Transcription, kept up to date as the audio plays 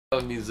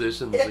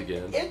Musicians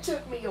again. It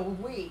took me a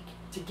week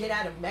to get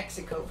out of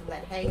Mexico from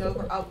that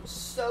hangover. I was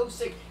so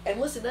sick. And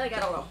listen, then I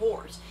got on a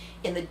horse.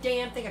 And the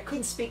damn thing, I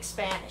couldn't speak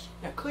Spanish.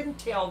 And I couldn't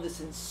tell this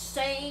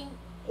insane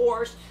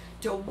horse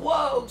to,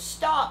 whoa,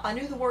 stop. I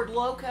knew the word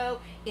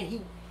loco.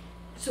 And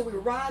so we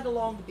were riding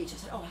along the beach. I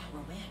said, oh, how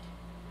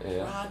romantic.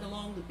 Yeah. Riding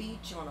along the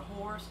beach on a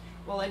horse.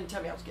 Well, they didn't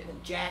tell me I was getting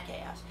a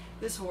jackass.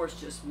 This horse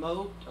just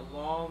moped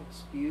along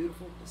this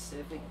beautiful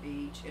Pacific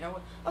beach. And I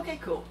went, okay,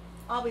 cool.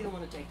 I'll be the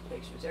one to take the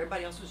pictures.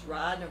 Everybody else was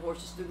riding their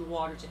horses through the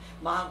water.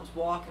 Mine was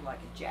walking like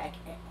a jackass.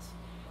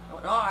 I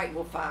went, all right,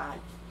 well, fine.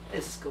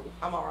 This is cool.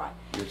 I'm all right.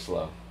 You're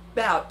slow.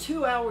 About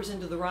 2 hours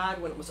into the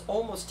ride, when it was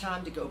almost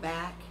time to go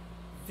back,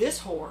 this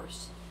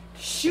horse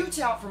shoots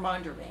out from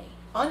under me.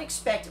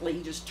 Unexpectedly,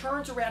 he just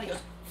turns around. He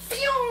goes,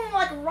 phew,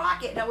 like a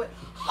rocket. And I went,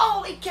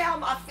 holy cow,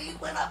 my feet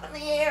went up in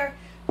the air.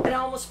 And I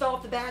almost fell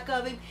off the back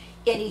of him.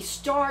 And he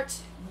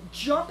starts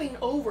jumping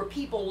over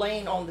people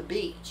laying on the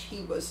beach.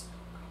 He was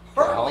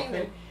hurling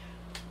them.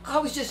 I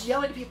was just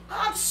yelling to people,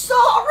 I'm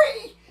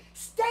sorry!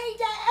 Stay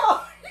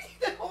down!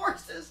 The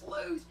horse is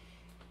loose.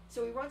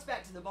 So he runs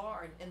back to the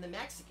barn, and the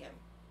Mexican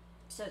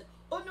says,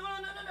 oh, no,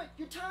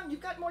 your time, you've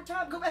got more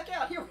time, go back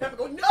out. Here, I'm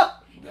going, no!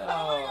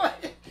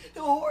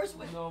 The horse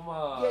went, no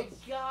mas.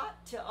 You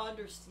got to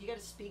understand, you got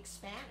to speak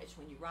Spanish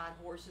when you ride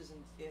horses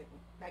in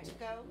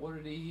Mexico. What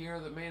did he hear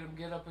that made him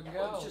get up and It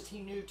go? was just he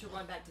knew to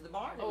run back to the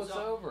barn. Oh, it's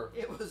over.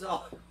 It was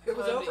over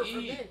for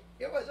me.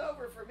 It was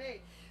over for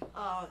me.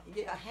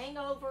 Yeah, a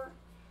hangover,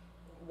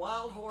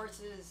 wild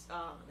horses.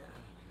 Oh no,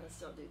 let's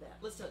don't do that.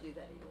 Let's don't do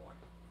that anymore.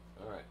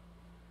 All right.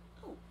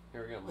 Oh,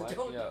 here we go.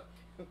 Mic you up.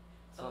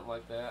 Something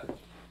like that.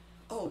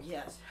 Oh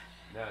yes.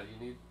 Now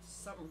you need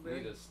something.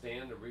 Need a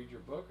stand to read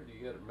your book, or do you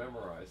get it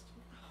memorized?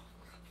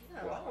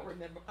 No, I don't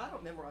remember. I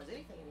don't memorize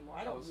anything anymore.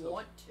 I don't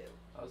want to.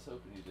 I was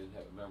hoping you didn't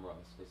have it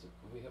memorized, because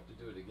we have to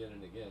do it again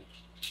and again.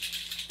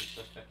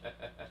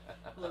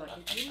 Look,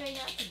 you may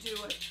have to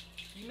do it.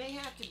 You may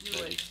have to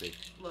do it.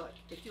 Look,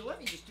 if you let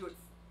me just do it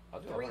I'll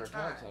do 3 times.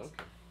 times. I don't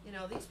care. You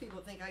know, these people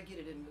think I get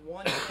it in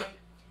one day.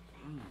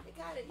 You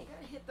gotta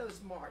hit those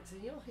marks,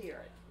 and you'll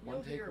hear it.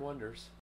 One take wonders.